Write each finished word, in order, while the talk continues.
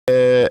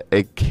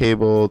a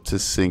cable to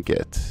sync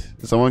it.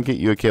 Did someone get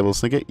you a cable to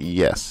sync it?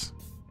 Yes.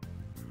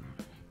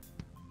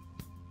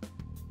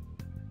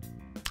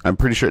 I'm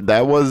pretty sure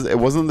that was, it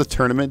wasn't the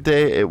tournament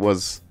day, it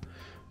was,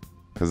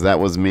 because that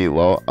was me,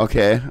 lol.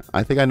 Okay,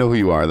 I think I know who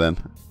you are then.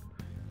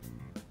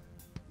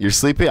 You're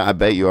sleepy? I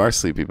bet you are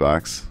sleepy,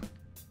 Box.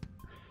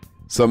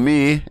 So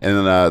me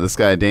and this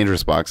guy,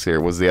 Dangerous Box here,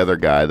 was the other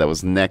guy that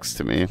was next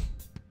to me.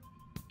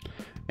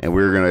 And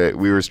we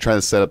were trying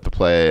to set up to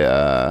play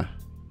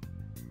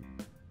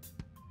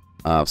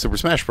Super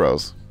Smash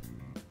Bros.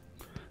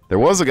 There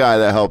was a guy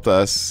that helped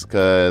us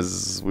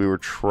because we were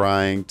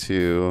trying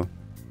to...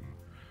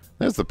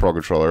 There's the Pro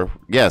Controller.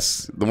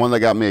 Yes, the one that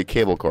got me a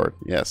cable cord.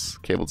 Yes,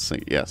 cable to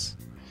sync. Yes.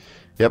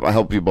 Yep, I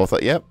helped you both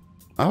out. Yep.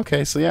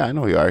 Okay, so yeah, I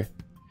know who you are.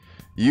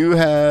 You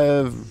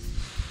have...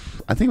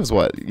 I think it was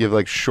what? You have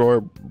like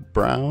short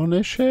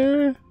brownish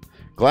hair?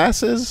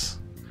 Glasses?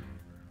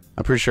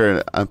 I'm pretty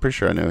sure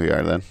I know who you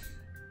are then.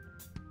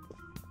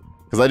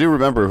 Because I do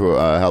remember who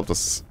helped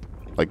us.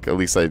 Like, at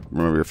least I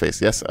remember your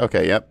face. Yes,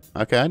 okay, yep.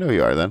 Okay, I know who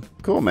you are then.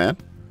 Cool, man.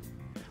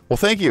 Well,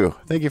 thank you.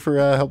 Thank you for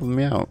helping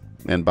me out.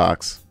 And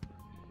Box.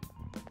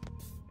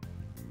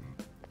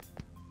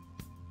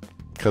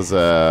 Because,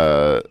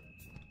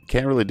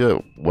 can't really do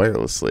it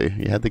wirelessly.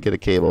 You had to get a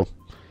cable.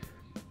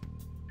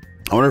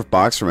 I wonder if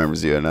Box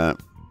remembers you or not.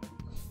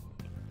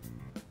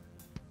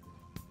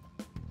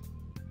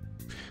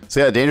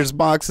 So yeah, Dangerous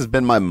Box has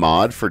been my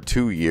mod for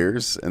 2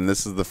 years, and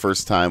this is the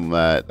first time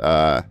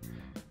that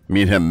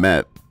me and him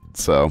met.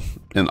 So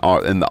in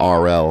the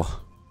RL.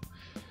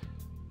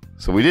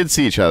 So we did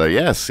see each other.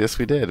 Yes, yes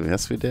we did.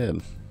 Yes we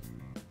did.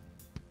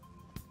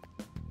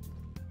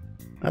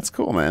 That's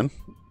cool, man.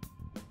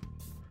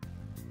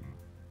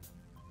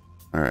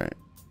 All right.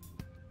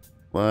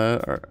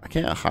 What? I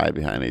can't hide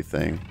behind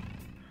anything.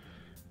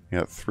 You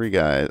got 3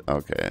 guys.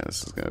 Okay,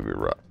 this is gonna be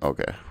rough.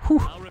 Okay. Whew.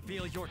 I'll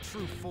reveal your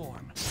true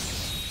form.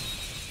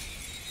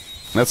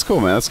 That's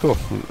cool, man. That's cool.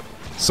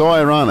 So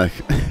ironic.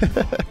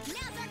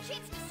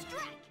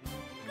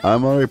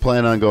 I'm already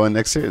planning on going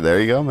next year. There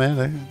you go,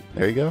 man.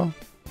 There you go.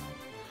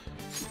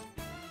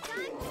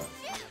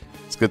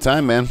 It's a good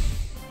time, man.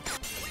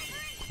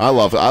 I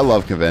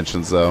love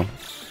conventions, though.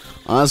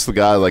 Honest to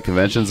God, like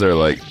conventions are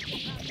like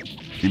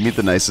you meet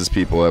the nicest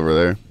people ever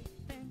there.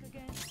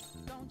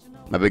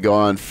 I've been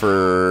going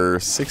for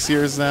 6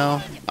 years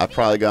now. I've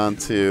probably gone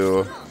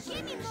to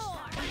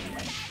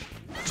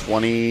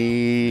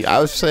 20, I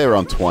would say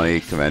around 20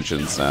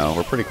 conventions now.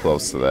 We're pretty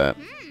close to that.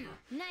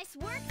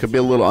 Could be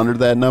a little under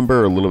that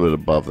number or a little bit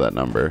above that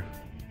number.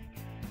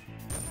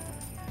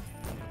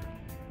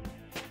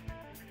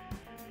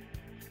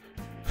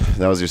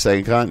 That was your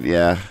second con?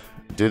 Yeah.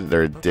 Dude,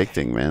 they're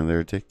addicting, man.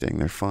 They're addicting.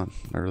 They're fun.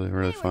 They're really,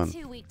 really fun.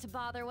 Too weak to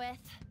bother with.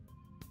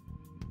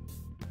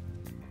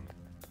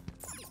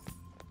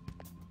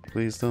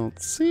 Please don't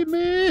see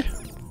me.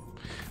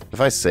 If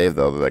I save,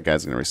 though, that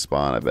guy's going to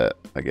respawn, I bet,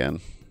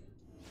 again.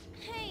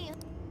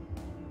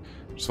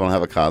 Just want to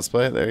have a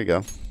cosplay? There you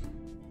go.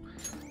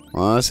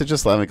 Well, honestly,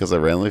 just laughing because I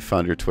randomly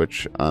found your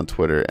Twitch on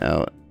Twitter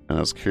out, and I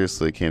was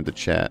curiously came to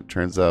chat.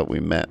 Turns out we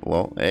met.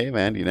 Well, hey,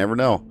 man, you never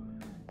know.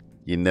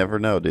 You never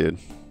know, dude.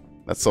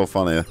 That's so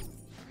funny.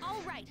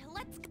 All right,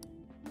 let's go.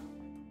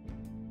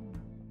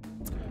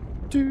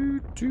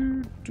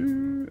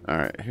 All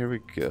right, here we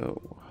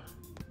go.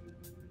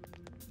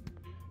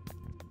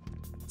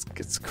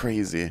 It's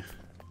crazy.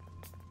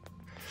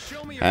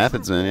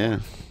 Happens, man, yeah.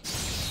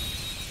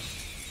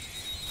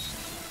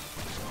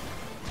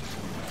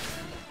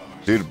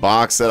 Dude,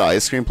 Box, that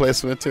ice cream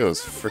place we went to was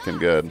freaking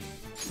good.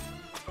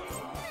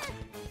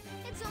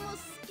 It's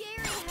almost scary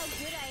how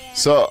good I am.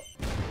 So,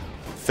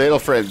 Fatal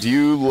Frame, do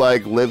you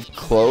like live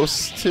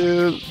close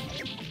to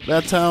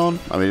that town?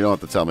 I mean, you don't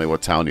have to tell me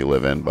what town you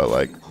live in, but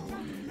like,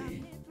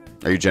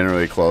 are you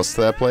generally close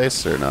to that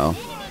place or no?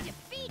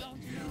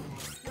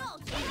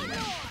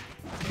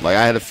 Like,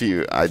 I had a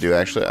few. I do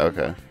actually.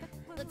 Okay.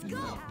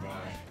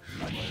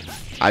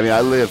 I mean,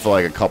 I live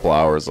like a couple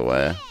hours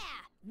away.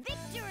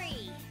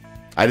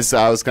 I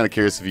was kind of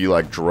curious if you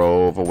like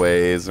drove a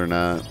ways or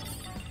not.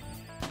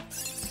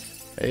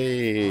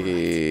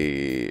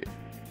 Hey.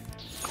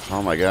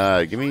 Oh my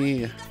God. Give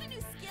me.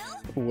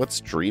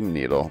 What's Dream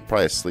Needle?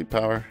 Probably a sleep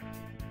power.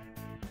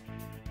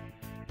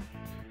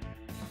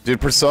 Dude,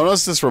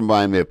 Personas just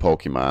remind me of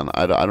Pokemon.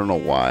 I don't know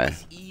why.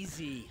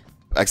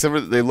 Except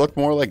for they look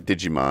more like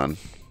Digimon.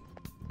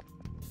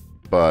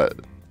 But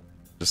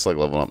just like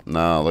level up.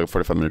 No, like a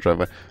 45-minute drive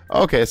away.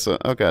 Okay, so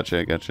gotcha,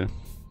 I gotcha.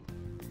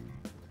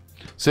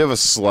 So you have a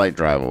slight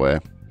drive away.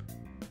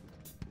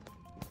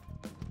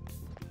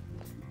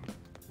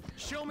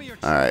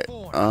 Alright.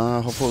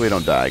 Hopefully we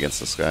don't die against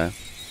this guy.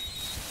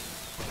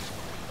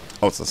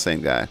 Oh, it's the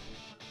same guy.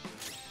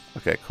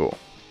 Okay, cool.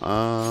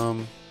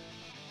 No,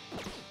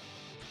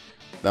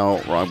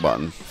 wrong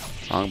button.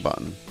 Wrong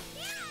button.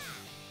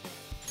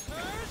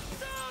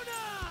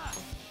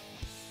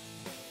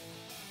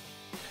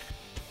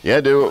 Yeah,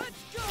 dude.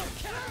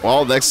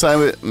 Well, next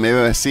time maybe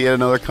I see you at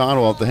another con,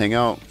 we'll have to hang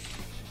out.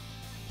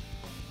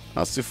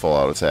 Let's do full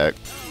out attack.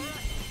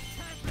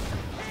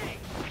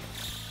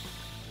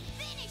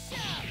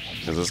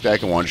 Because this guy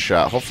can one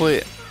shot.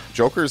 Hopefully,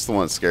 Joker's the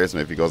one that scares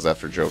me if he goes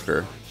after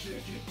Joker.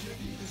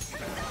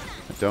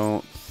 I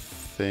don't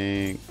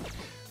think.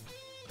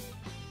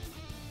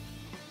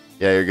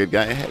 Yeah, you're a good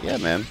guy. Yeah,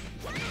 man.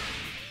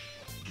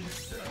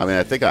 I mean,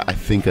 I think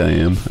I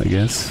am. I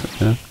guess.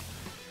 Yeah.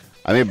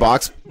 I mean,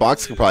 Box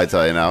could probably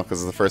tell you now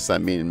because it's the first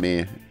time meeting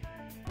me.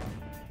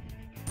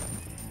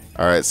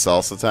 All right,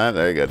 salsa time.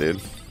 There you go,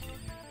 dude.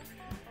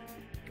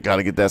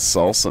 Gotta get that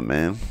salsa,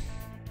 man.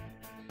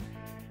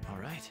 All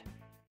right.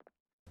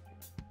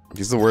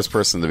 He's the worst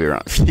person to be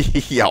around.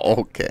 Yeah,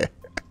 okay.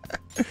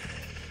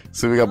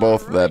 So we got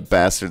both that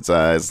bastard's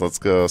eyes. Let's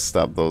go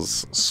stop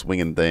those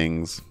swinging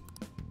things.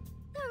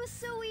 That was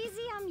so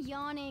easy, I'm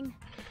yawning.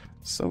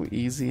 So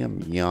easy, I'm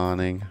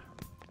yawning.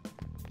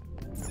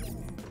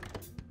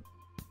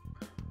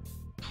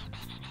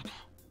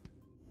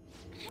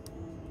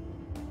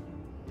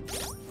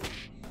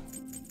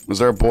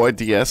 Was our boy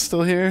DS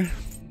still here?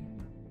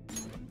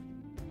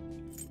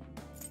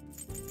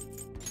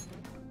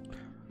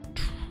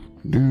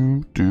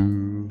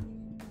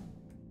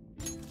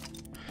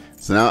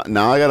 So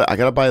now I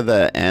gotta buy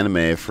the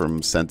anime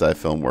from Sentai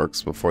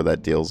Filmworks before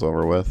that deal's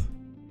over with.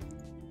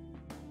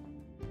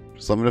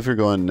 Just let me know if you're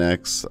going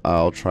next.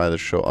 I'll try the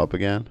show up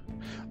again.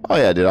 Oh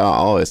yeah, dude. I'll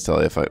always tell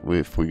you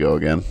if we go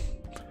again.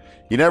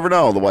 You never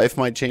know. The wife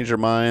might change her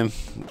mind.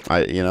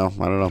 I don't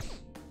know.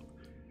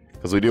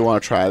 Because we do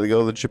want to try to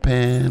go to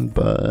Japan,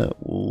 but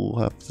we'll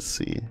have to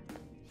see.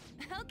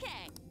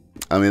 Okay.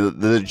 I mean,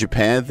 the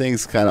Japan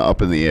thing's kind of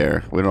up in the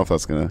air. We don't know if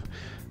that's gonna.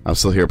 I'm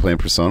still here playing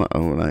Persona.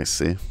 Oh, nice.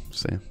 See.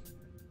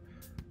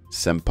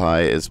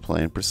 Senpai is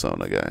playing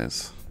Persona,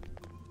 guys.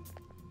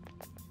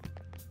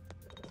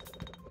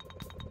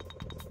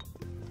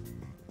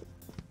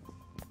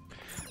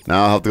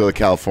 Now I'll have to go to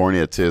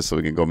California too, so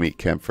we can go meet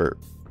Kemfert.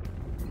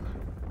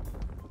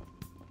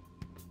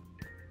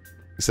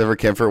 Except for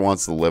Kemfert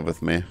wants to live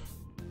with me.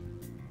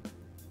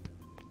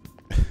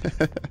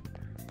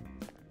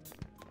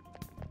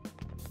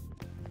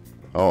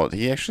 Oh, did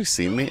he actually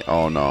see me?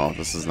 Oh no,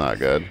 this is not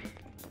good.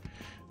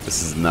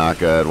 This is not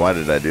good. Why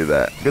did I do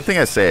that? Good thing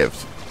I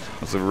saved.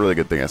 It's a really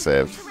good thing I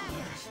saved.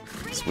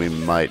 So we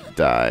might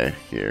die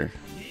here.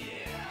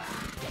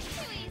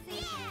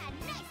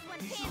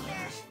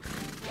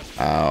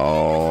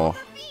 Ow.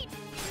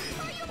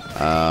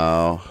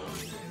 Ow.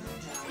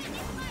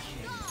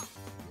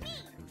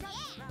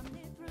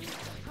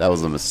 That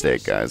was a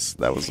mistake, guys.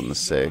 That was a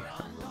mistake.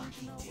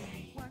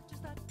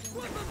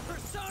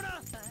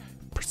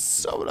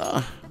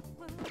 Persona.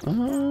 I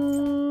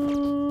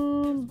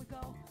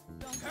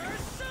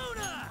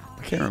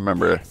can't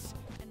remember.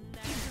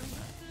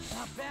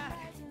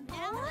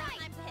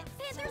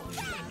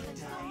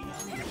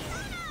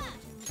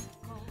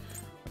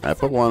 I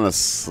put one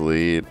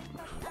asleep.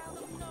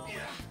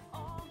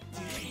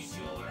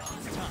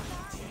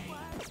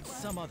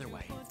 Some other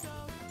way.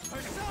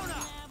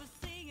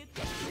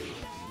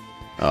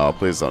 Oh,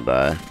 please don't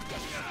die.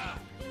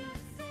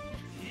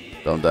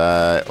 Don't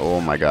die.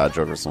 Oh my god,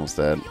 Joker's almost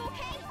dead.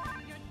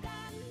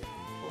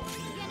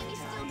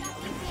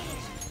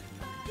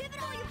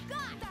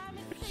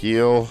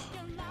 Heal.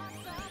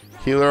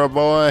 Healer,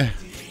 boy.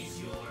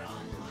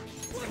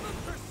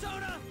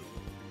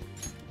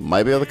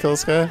 Might be able to kill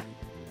this guy.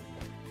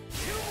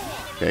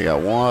 Okay,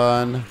 got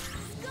one.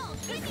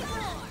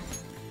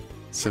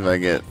 See if I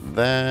get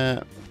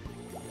that.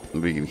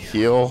 We can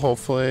heal,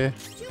 hopefully.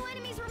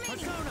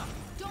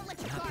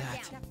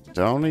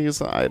 Don't use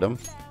the item.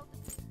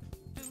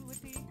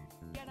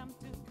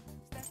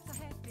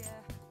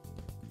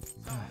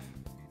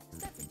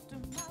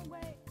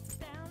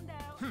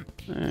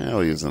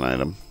 I'll use an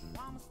item.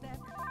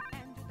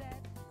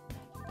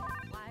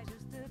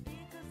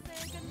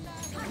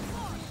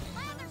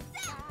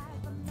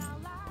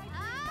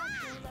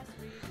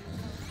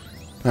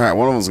 Alright,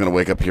 one of them's gonna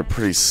wake up here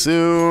pretty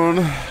soon.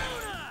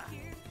 Yeah,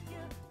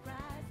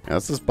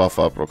 let's just buff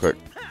up real quick.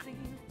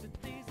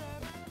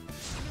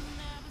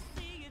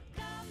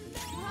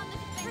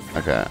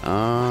 Okay,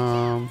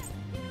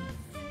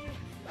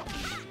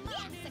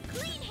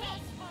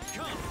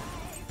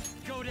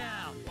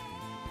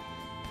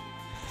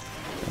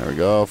 there we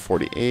go,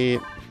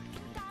 48.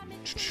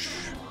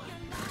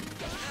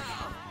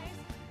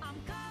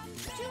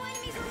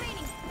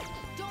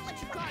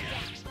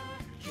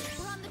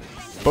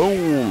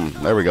 Boom!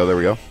 There we go, there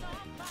we go.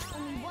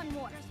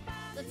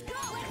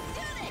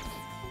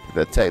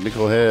 That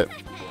technical hit.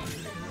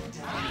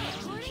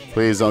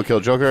 Please don't kill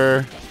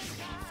Joker.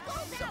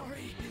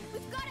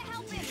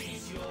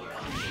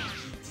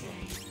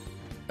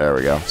 There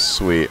we go.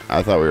 Sweet.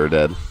 I thought we were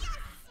dead.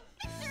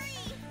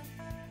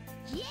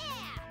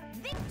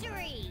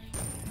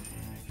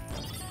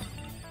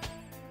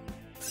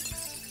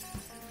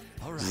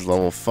 This is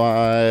level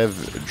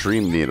 5.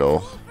 Dream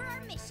Needle.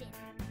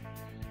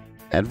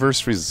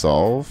 Adverse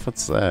Resolve?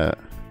 What's that?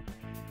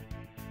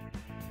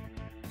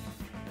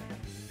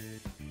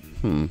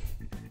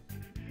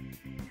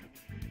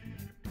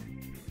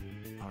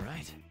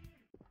 Alright.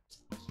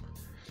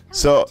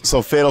 So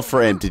Fatal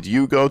Frame, did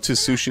you go to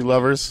Sushi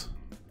Lovers?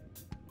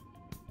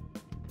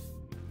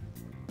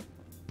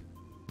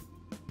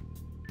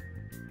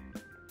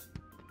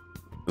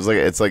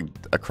 It's like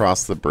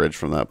across the bridge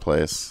from that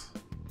place.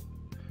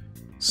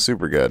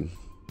 Super good.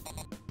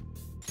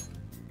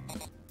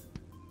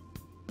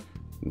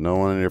 No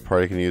one in your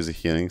party can use a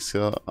healing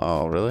skill.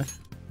 Oh, really?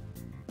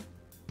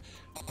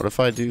 What if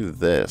I do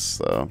this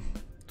though?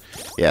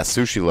 Yeah,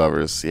 sushi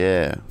lovers.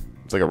 Yeah,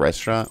 it's like a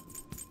restaurant.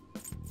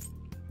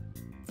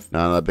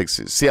 No, not big.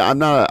 See, I'm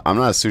not a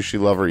sushi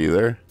lover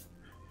either.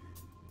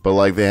 But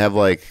like they have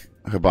like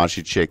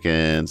hibachi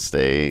chicken,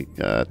 steak,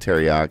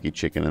 teriyaki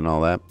chicken, and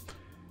all that.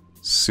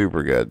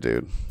 Super good,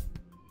 dude.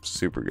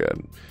 Super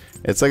good.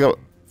 It's like a.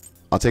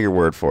 I'll take your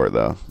word for it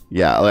though.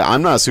 Yeah, like,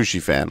 I'm not a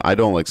sushi fan. I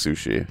don't like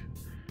sushi.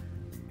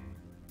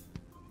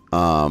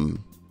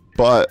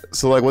 But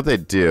so like what they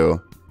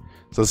do.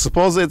 So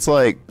supposedly it's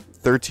like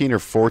 13 or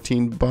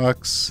 14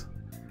 bucks.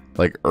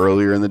 Like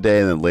earlier in the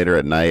day, and then later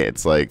at night,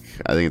 it's like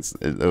I think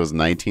it was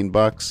 19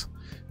 bucks.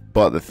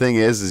 But the thing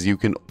is you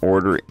can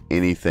order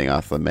anything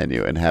off the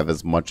menu and have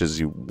as much as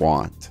you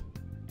want.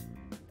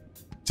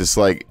 Just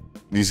like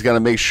you just gotta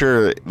make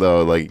sure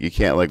though, like you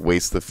can't like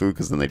waste the food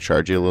because then they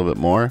charge you a little bit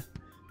more.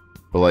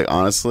 But like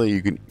honestly,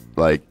 you can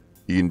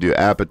do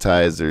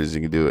appetizers,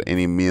 you can do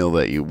any meal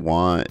that you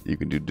want, you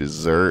can do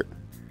dessert.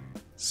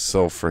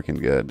 So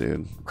freaking good,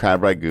 dude.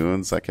 Crab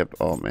ragoons,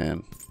 oh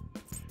man.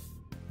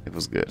 It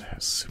was good. It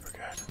was super good.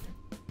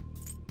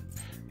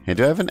 Hey,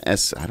 do I have an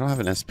S? I don't have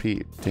an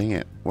SP. Dang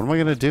it. What am I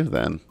gonna do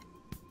then?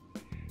 I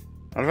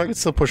don't know if I can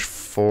still push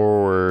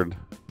forward.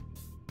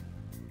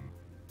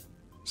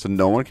 So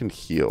no one can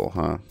heal,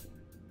 huh?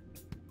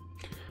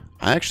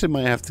 I actually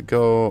might have to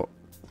go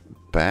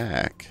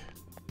back.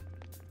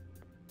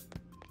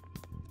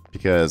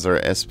 Because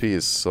our SP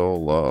is so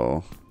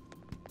low.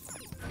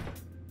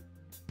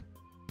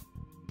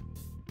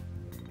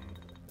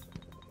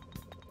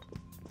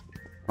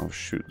 Oh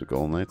shoot, the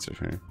Golden Knights are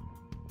here.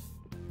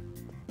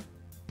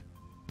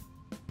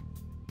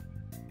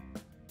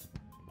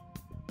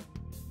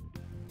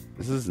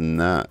 This is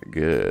not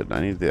good. I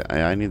need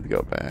to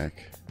go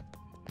back.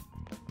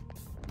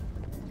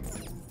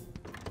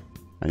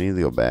 I need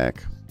to go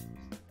back.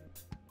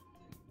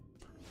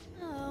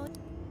 Oh.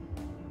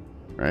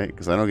 Right?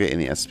 Because I don't get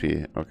any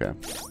SP. Okay.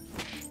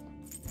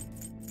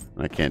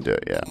 I can't do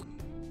it, yeah.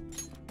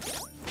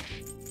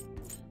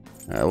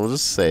 Alright, we'll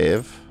just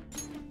save.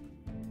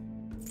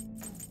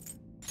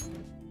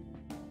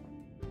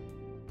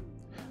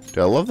 Dude,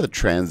 I love the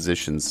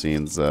transition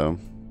scenes, though.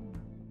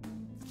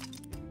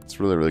 It's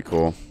really, really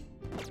cool.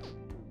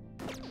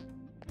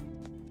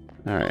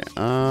 Alright,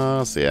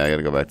 so yeah, I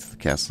gotta go back to the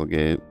castle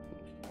gate.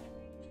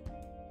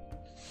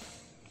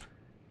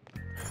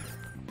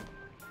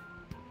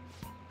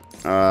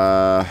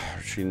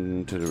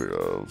 Retreating to the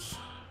rails.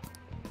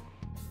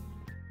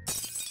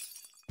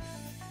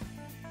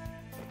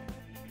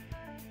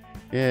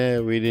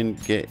 Yeah, we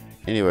didn't get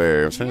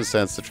anywhere. I'm starting to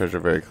sense the treasure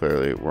very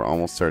clearly. We're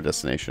almost to our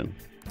destination.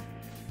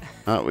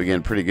 Oh, we're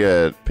getting pretty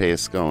good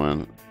pace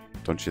going,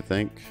 don't you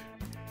think?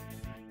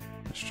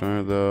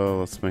 Stronger though.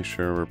 Let's make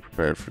sure we're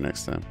prepared for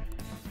next time.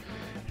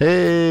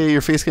 Hey,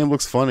 your face game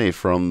looks funny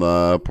from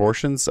the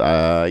portions.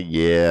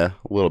 Yeah,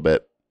 a little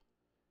bit.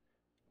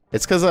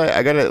 It's because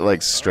I got it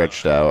like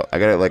stretched out. I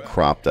got it like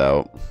cropped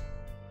out.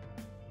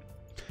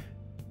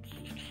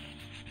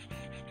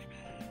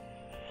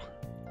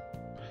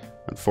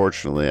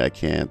 Unfortunately, I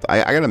can't.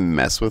 I gotta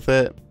mess with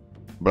it,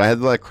 but I had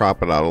to like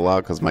crop it out a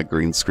lot because my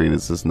green screen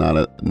is just not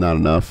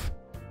enough.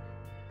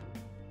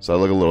 So I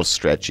look a little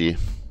stretchy.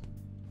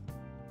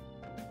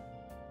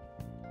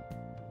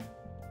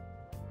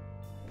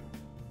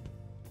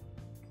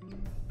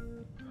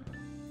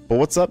 But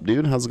what's up,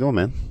 dude? How's it going,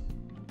 man?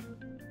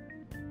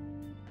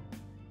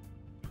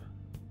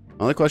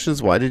 Only question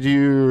is, why did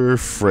your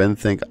friend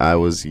think I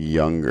was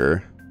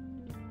younger?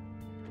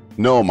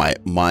 No, my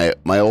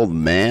old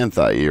man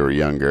thought you were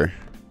younger.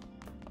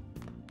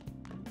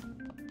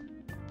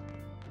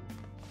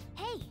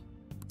 Hey.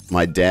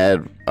 My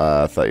dad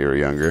thought you were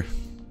younger.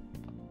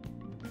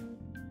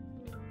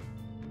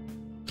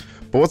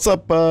 But what's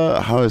up,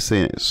 how do I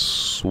say it?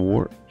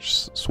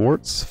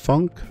 Swartz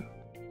Funk?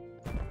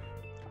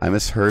 I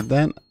misheard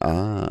that?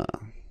 Ah.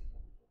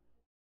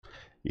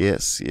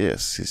 Yes,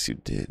 you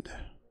did.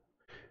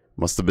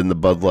 Must have been the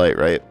Bud Light,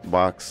 right?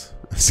 Box.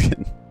 Just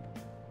kidding.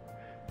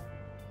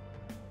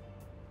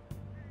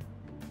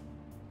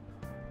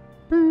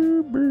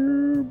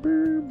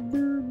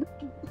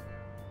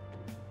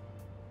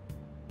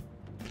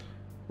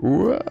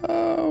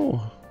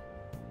 Wow.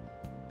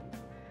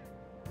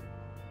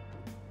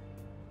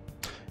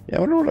 Yeah, I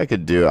wonder what I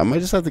could do. I might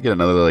just have to get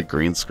another like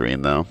green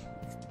screen though.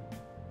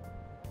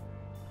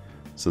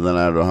 So then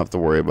I don't have to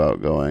worry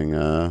about going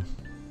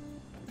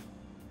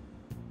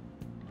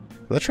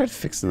I tried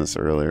fixing this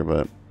earlier,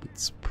 but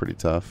it's pretty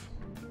tough.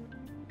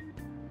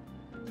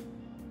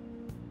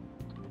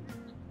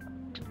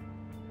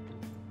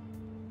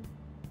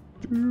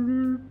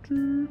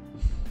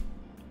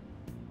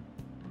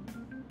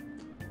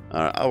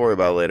 Alright, I'll worry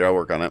about it later. I'll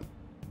work on it.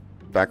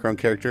 Background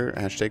character,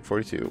 hashtag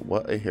 42.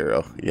 What a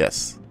hero.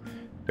 Yes.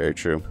 Very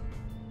true.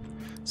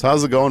 So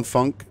how's it going,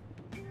 Funk?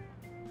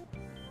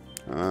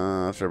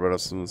 After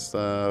about some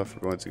stuff,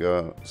 we're going to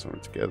go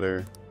somewhere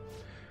together.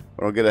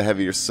 Don't get ahead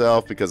of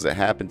yourself because it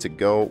happened to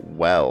go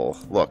well.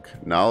 Look,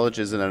 knowledge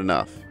isn't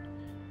enough.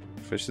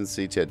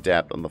 Efficiency to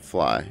adapt on the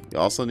fly. You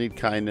also need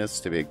kindness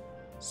to be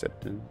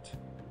acceptant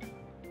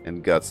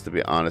and guts to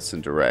be honest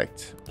and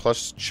direct.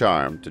 Plus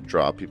charm to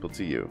draw people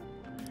to you.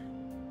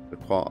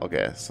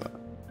 Okay, so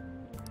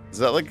is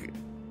that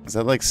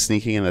like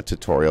sneaking in a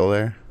tutorial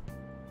there?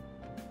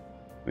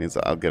 Means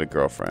I'll get a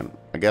girlfriend.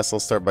 I guess I'll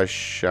start by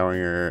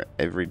showering her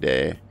every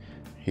day.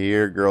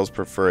 Here, girls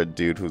prefer a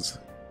dude who's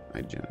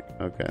hygienic.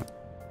 Okay.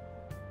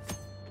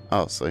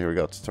 Oh, so here we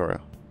go,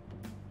 tutorial.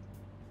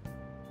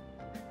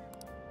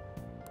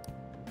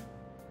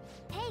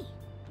 Hey.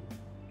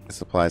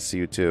 This applies to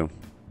you too.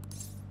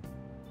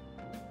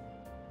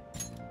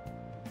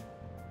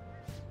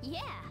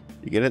 Yeah.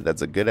 You get it?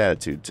 That's a good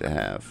attitude to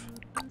have.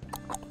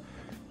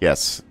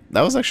 Yes,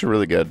 that was actually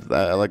really good.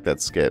 I like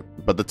that skit.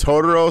 But the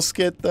Totoro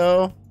skit,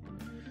 though,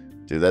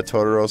 dude, that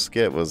Totoro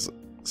skit was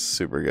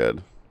super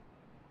good.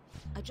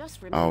 I just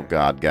Oh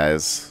God,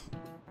 guys,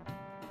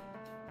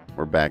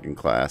 we're back in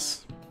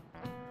class.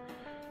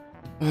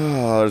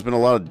 Oh, there's been a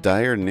lot of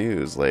dire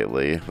news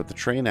lately with the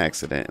train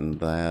accident and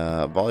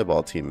the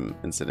volleyball team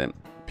incident.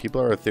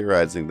 People are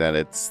theorizing that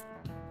it's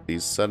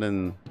these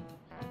sudden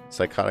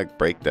psychotic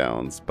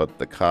breakdowns, but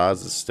the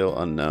cause is still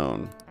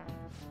unknown.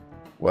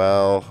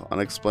 Well,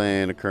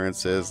 unexplained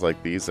occurrences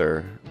like these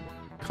are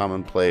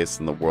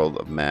commonplace in the world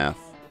of math.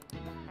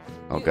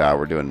 Oh God,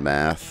 we're doing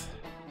math.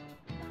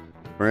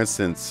 For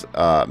instance,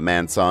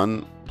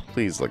 Manson,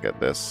 please look at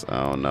this.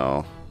 Oh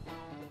no.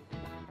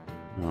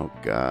 Oh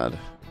God.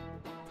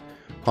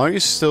 How long are you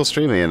still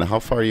streaming and how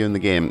far are you in the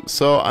game?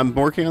 So I'm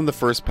working on the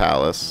first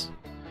palace,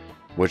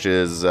 which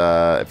is,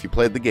 if you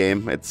played the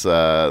game, it's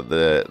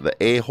the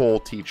a-hole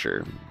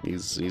teacher.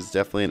 He's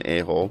definitely an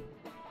a-hole.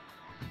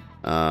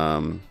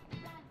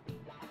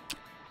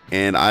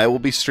 And I will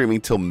be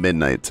streaming till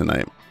midnight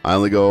tonight. I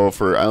only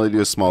do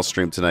a small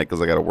stream tonight because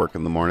I got to work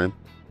in the morning.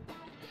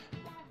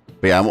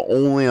 But yeah, I'm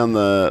only on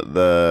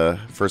the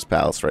first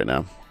palace right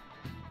now.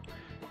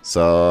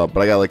 So, but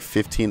I got like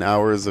 15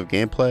 hours of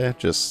gameplay.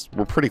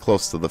 We're pretty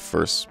close to the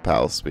first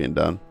palace being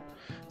done.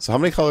 So how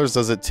many colors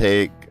does it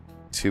take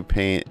to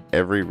paint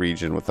every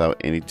region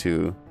without any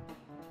two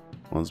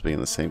ones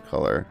being the same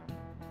color?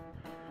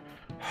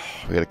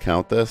 We gotta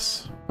count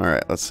this. All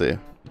right, let's see.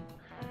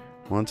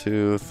 1,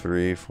 2,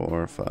 3,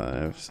 4,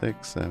 5,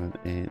 6, 7,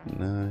 8,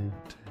 9,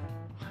 10,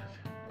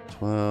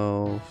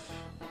 12,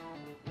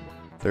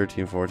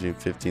 13, 14,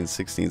 15,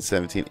 16,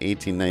 17,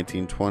 18,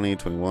 19, 20,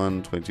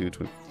 21, 22,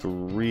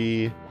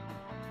 23,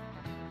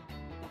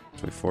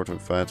 24,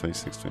 25,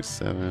 26,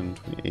 27,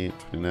 28,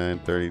 29,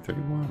 30,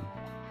 31.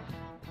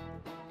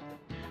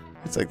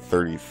 It's like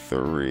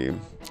 33.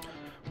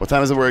 What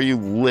time is it where you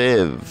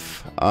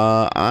live?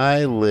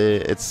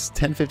 It's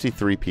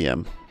 10:53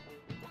 p.m.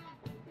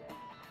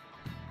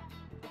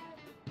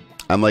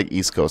 I'm like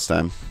East Coast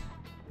time.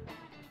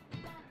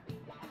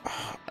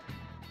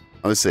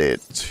 Let me say it.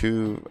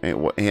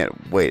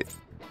 Wait,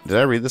 did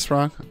I read this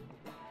wrong?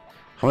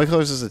 How many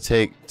colors does it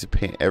take to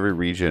paint every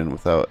region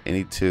without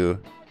any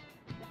two?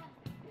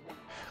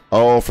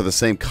 Oh, for the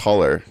same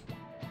color.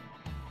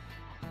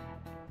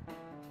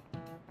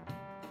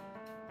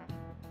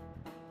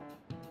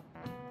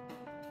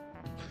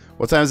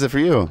 What time is it for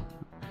you?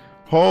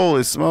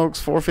 Holy smokes,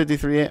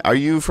 4:53. Are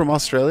you from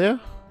Australia?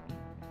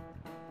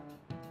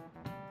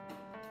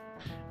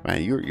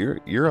 Man,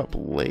 you're up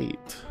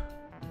late.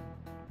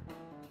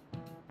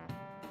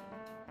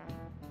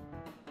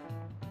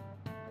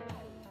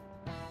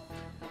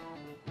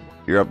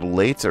 You're up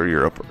late or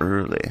you're up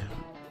early?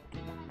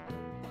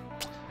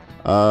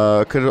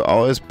 Could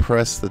always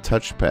press the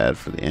touchpad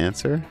for the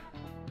answer.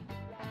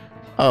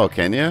 Oh,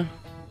 can you?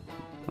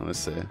 Let me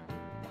see.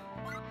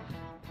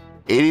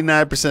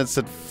 89%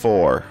 said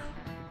 4.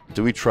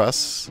 Do we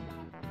trust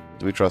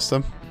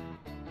them?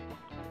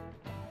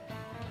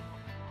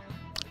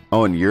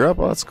 Oh, in Europe?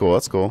 Oh, that's cool.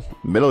 That's cool.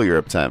 Middle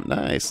Europe time.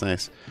 Nice,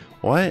 nice.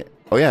 What?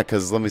 Oh, yeah,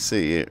 because let me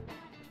see.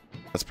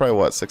 That's probably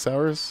what, 6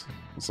 hours?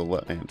 It's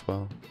 11 and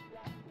 12.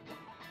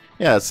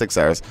 Yeah, it's 6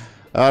 hours.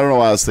 I don't know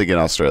why I was thinking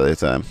Australia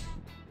time.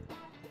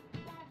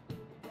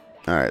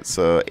 Alright,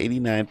 so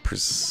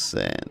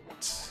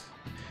 89%.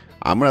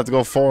 I'm going to have to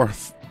go 4.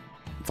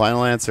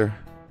 Final answer.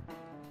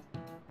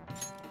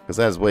 Because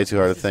that is way too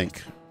hard to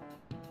think.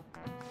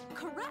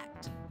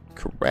 Correct.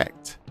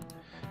 Correct.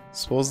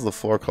 Suppose the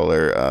floor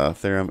color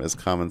theorem is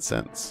common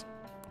sense.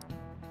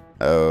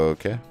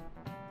 Okay.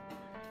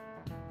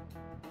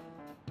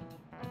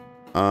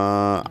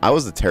 I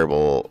was a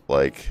terrible,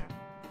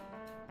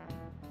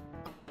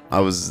 I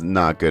was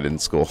not good in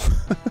school.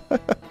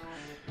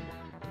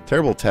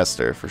 Terrible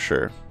tester, for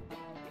sure.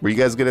 Were you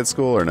guys good at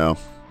school or no?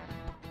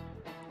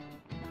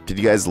 Did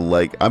you guys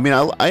I mean,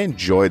 I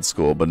enjoyed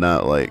school, but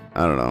not I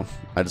don't know.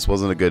 I just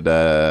wasn't a good,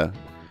 I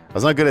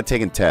was not good at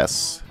taking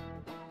tests.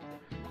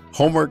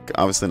 Homework,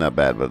 obviously not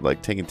bad,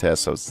 but taking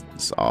tests, I was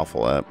just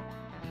awful at.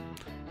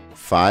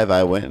 5,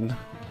 I win.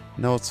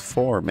 No, it's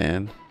 4,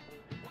 man.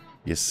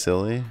 You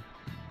silly.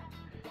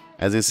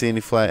 As you see, any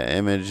flat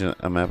image,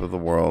 a map of the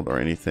world, or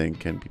anything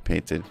can be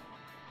painted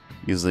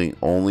using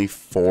only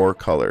 4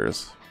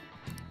 colors.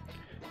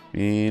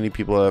 Many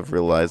people have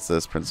realized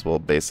this principle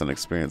based on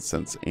experience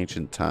since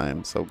ancient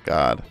times. Oh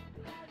God,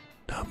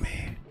 not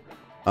me.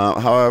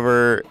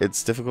 However,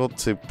 it's difficult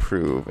to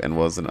prove and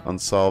was an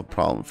unsolved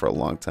problem for a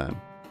long time.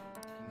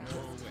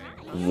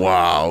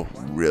 Wow,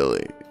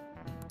 really?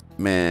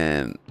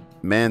 Man,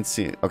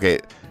 see. Okay,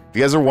 if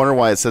you guys are wondering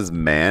why it says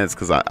man, it's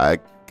because I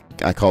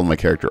called my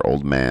character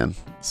Old Man.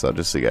 So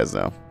just so you guys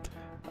know,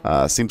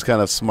 seems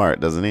kind of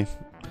smart, doesn't he?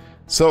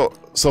 So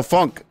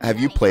Funk, have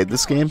you played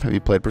this game? Have you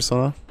played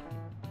Persona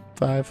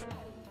 5?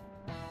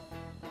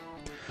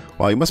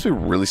 Wow, you must be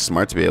really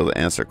smart to be able to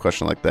answer a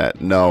question like that.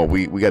 No,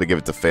 we got to give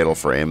it to Fatal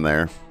Frame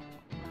there.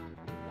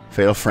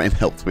 Fatal Frame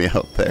helped me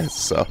out there,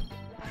 so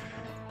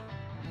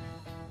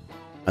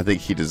I think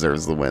he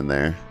deserves the win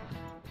there.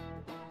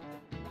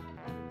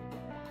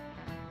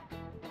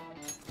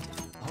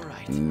 All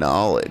right.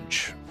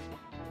 Knowledge.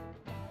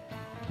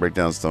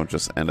 Breakdowns don't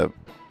just end up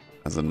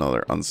as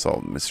another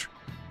unsolved mystery.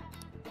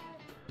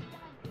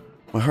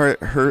 My heart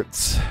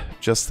hurts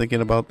just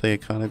thinking about the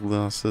iconic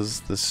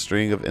losses this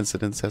string of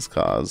incidents has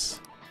caused.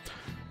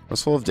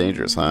 It's full of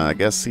dangers, huh? I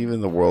guess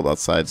even the world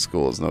outside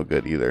school is no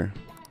good either.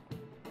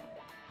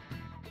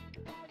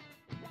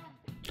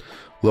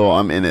 Lo,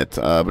 I'm in it,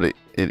 but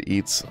it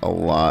eats a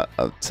lot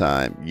of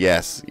time.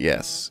 Yes,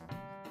 yes.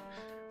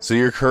 So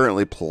you're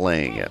currently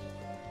playing it.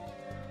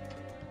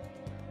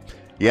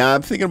 Yeah,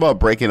 I'm thinking about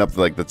breaking up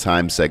like the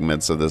time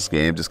segments of this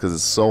game just because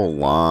it's so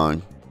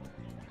long.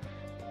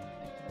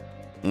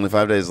 Only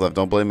 5 days left.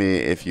 Don't blame me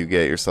if you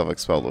get yourself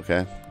expelled,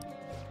 okay?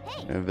 I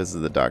haven't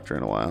visited the doctor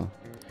in a while.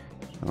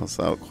 I'll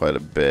out quite a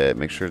bit.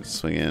 Make sure to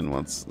swing in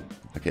once.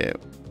 Okay.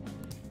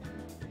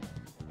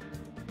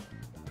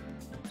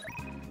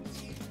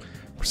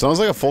 Sounds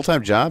like a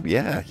full-time job?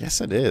 Yeah,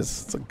 yes it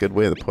is. It's a good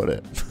way to put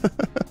it.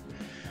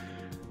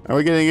 Are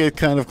we getting it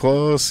kind of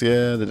close?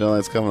 Yeah, the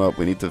deadline's coming up.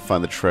 We need to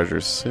find the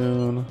treasure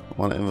soon.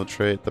 Want to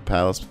infiltrate the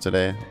palace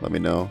today? Let me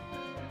know.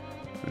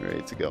 I'm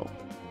ready to go.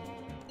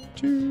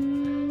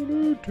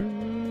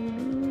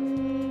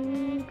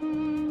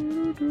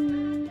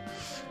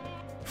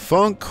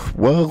 Funk,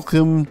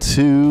 welcome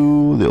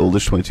to the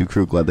oldish22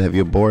 crew. Glad to have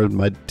you aboard,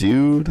 my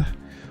dude.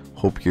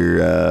 Hope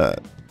you're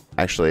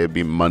actually it'd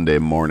be Monday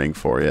morning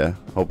for you.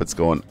 Hope it's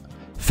going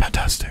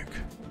fantastic.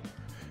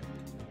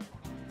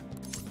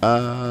 I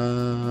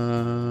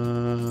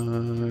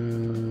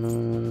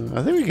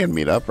think we can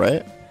meet up,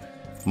 right?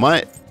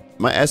 My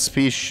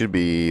SP should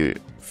be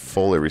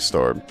fully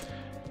restored.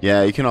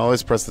 Yeah, you can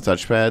always press the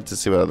touchpad to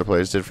see what other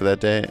players did for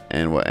that day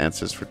and what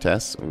answers for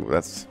tests. Ooh,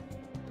 that's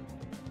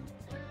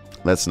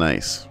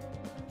nice.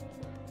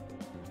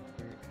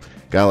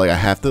 God, like I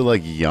have to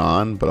like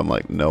yawn, but I'm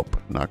like, nope,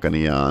 not gonna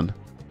yawn.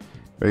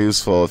 Very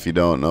useful if you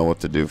don't know what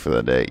to do for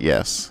the day.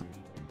 Yes.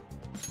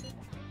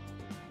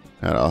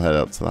 Alright, I'll head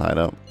out to the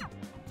hideout.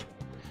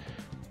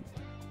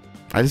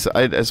 I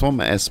just want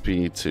my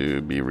SP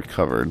to be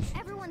recovered.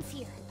 Everyone's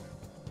here.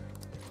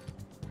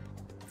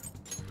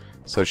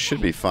 So it should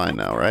be fine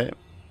now, right?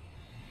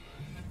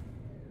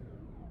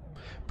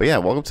 But yeah,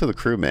 welcome to the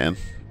crew, man.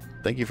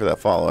 Thank you for that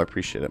follow. I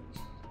appreciate it.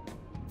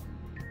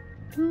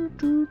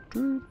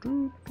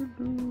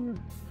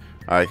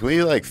 Alright, can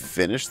we like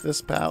finish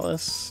this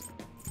palace?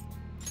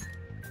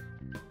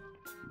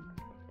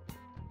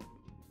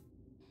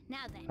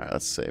 Now then. Alright,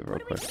 let's save real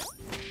quick.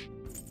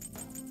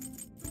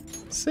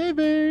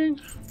 Saving!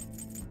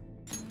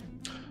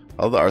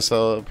 Oh, the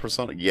Arcel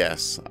Persona?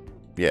 Yes.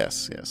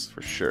 Yes, yes,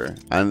 for sure.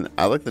 And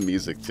I like the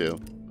music too.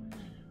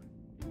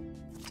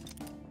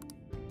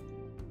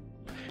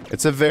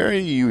 It's a very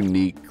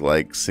unique,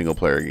 like, single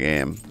player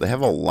game. They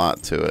have a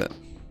lot to it.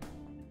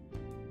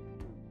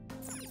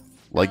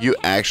 Like, you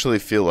actually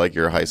feel like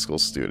you're a high school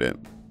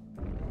student.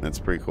 That's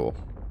pretty cool.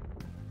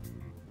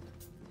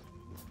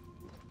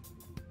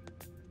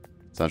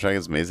 Soundtrack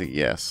is amazing?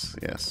 Yes,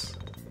 yes.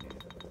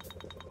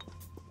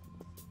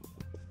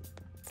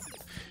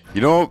 You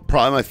know,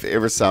 probably my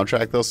favorite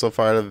soundtrack, though, so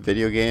far out of a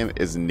video game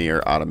is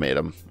Nier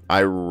Automatum.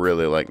 I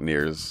really like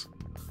Nier's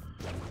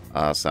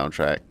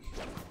soundtrack.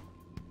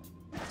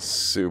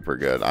 Super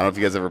good. I don't know if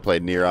you guys ever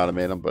played Nier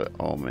Automatum, but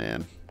oh,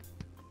 man.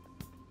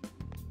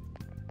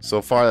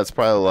 So far, that's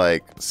probably,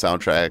 like,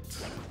 soundtrack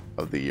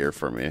of the year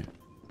for me.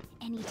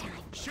 Anytime.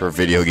 For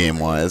video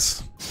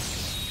game-wise.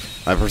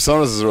 My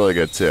Personas is really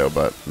good, too,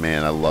 but,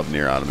 man, I love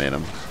Nier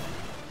Automatum.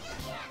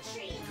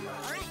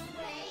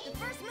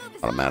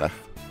 Automata.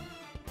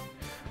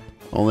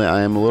 Only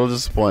I am a little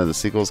disappointed the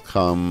sequels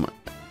come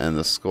and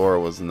the score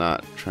was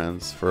not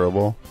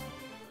transferable.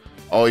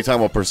 Oh, you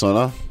talking about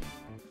Persona?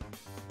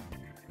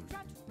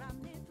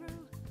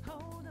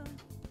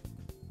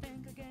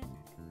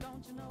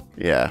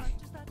 Yeah.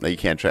 No, you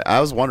can't I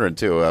was wondering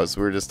too.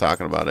 We were just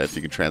talking about it if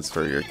you could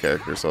transfer your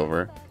characters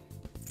over.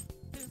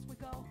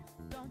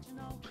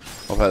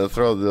 I'll have to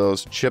throw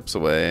those chips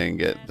away and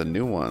get the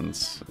new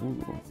ones.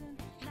 Ooh.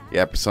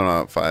 Yeah,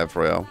 Persona 5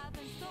 Royal.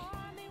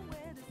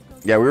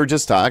 Yeah, we were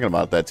just talking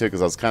about that too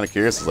because I was kind of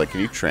curious. I was like, can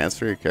you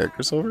transfer your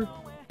characters over?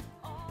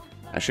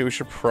 Actually, we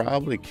should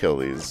probably kill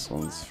these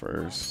ones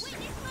first.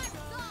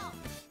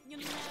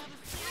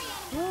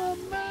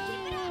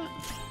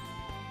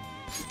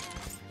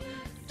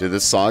 Dude,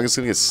 this song is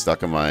gonna get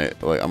stuck in my...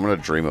 Like, I'm gonna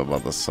dream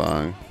about this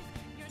song.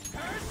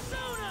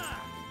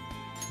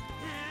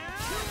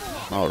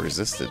 Oh,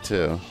 resisted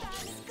too.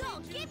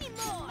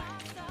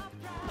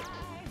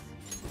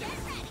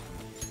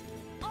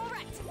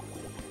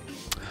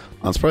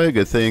 That's probably a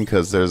good thing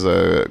because there's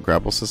a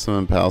grapple system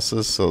in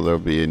Palaces, so there'll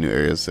be new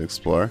areas to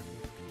explore.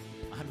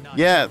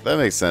 Yeah, that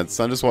makes sense.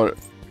 I just want. It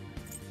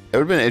would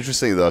have been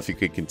interesting though if you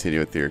could continue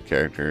with your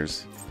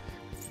characters.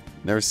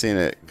 Never seen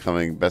it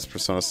coming. Best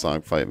Persona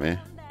song, fight me.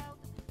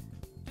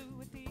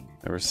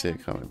 Never see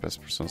it coming.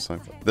 Best Persona song.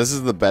 Fight. This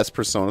is the best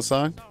Persona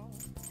song.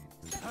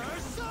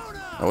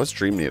 Oh, what's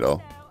Dream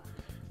Needle?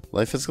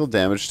 Light physical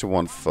damage to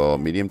one foe.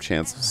 Medium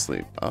chance of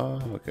sleep.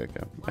 Oh, okay,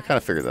 okay. I kind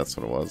of figured that's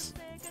what it was.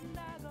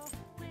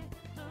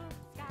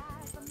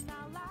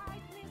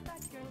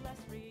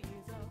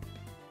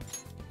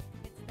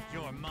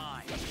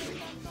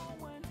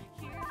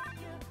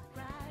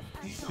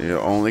 You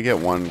only get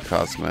one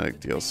cosmetic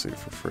DLC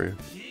for free.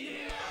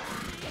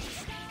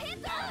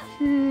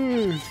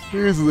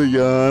 Here's the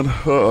yawn.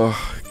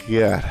 Oh,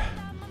 God.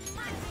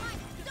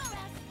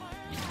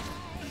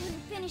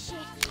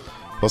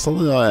 Plus,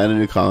 something I'll add a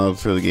new content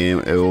for the game.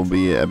 It will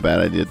be a bad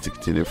idea to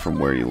continue from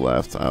where you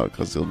left out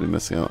because you'll be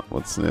missing out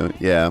what's new.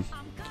 Yeah.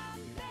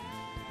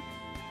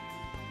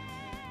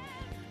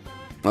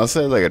 I'll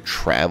say like a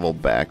travel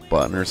back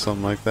button or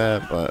something like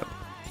that, but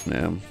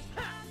yeah.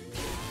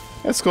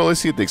 That's cool. At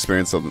least you get the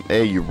experience of them.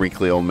 Hey, you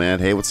wrinkly old man.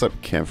 Hey, what's up,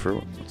 Camphor?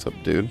 What's up,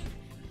 dude?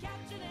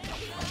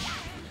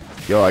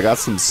 Yo, I got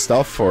some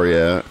stuff for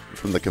you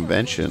from the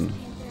convention.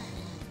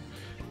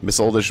 Miss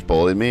Oldish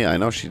bullied me. I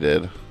know she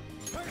did.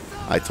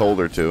 I told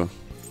her to.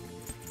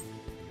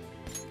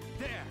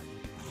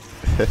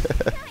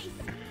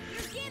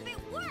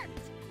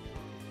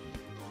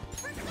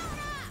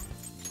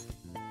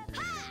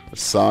 The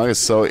song is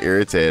so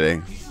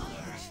irritating.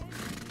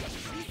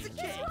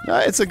 No,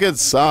 it's a good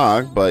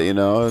song, but you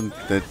know,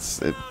 it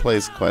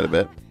plays quite a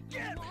bit.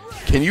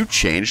 Can you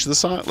change the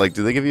song? Like,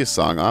 do they give you a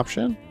song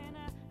option?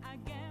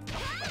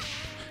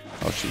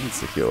 Oh, she needs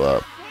to heal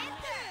up.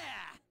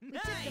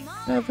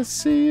 Never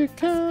see you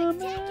coming.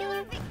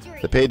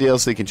 The paid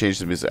DLC can change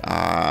the music.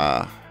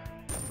 Ah.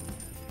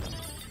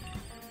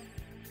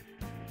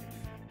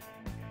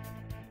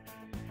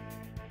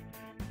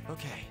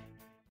 Okay.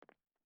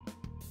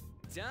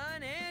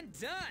 Done and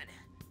done.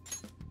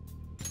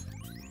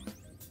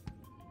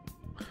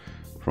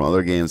 From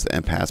other games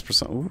and past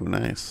Persona. Ooh,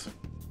 nice.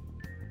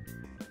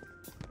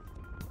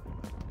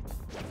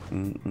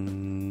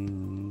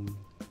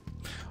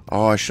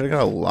 Oh, I should have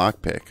got a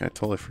lockpick. I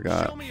totally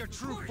forgot. Show me your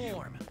true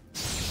form.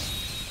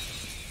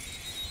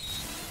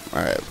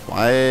 Alright,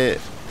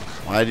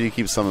 why do you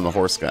keep summoning the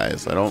horse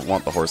guys? I don't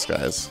want the horse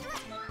guys.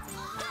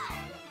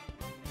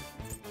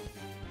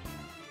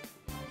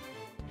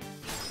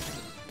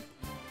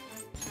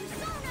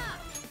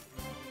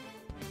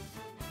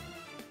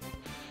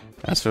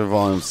 As for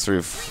volume 3,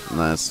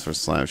 nice for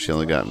Slime. She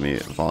only got me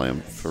volume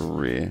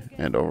 3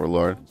 and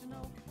Overlord.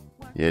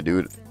 Yeah,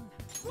 dude.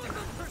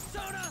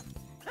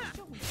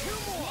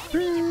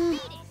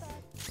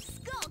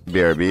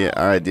 BRB.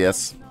 Alright,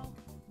 DS.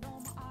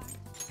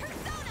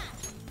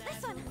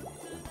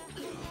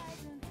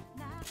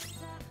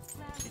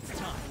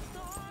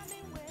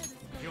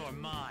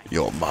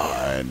 You're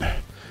mine.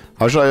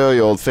 How should I owe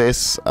you, old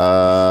face?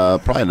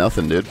 Probably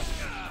nothing, dude.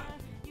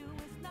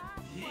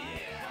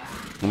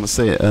 I'm gonna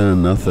say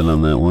nothing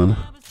on that one.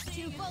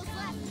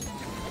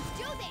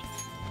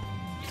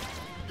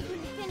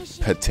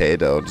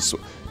 Potato.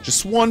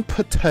 Just one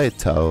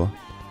potato.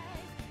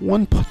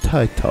 One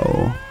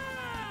potato.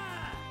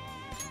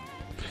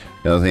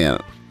 The other thing,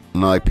 I'm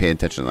not like paying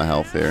attention to the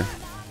health here.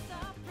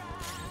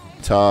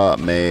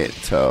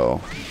 Tomato.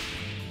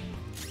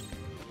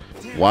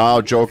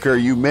 Wow, Joker,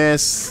 you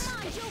miss.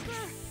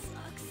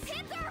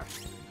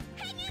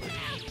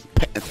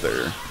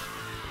 Panther.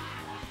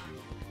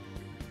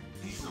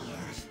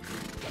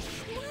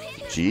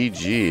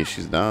 GG,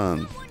 she's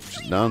done.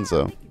 She's done,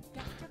 so.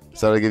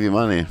 So I give you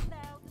money.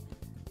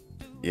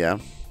 Yeah.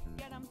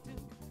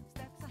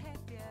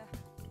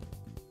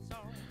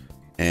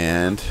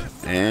 And.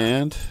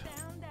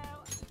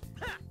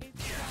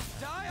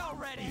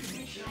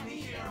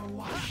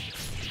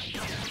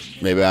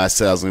 Maybe I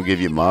said I was going to give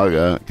you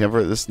Maga.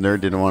 Kemper, this nerd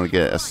didn't want to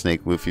get a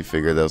Snake Luffy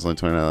figure that was only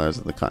 $29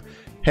 at the con.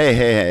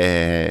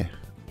 Hey.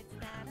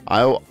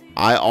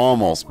 I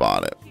almost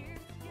bought it.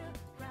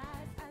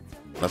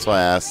 That's why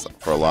I asked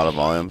for a lot of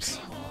volumes.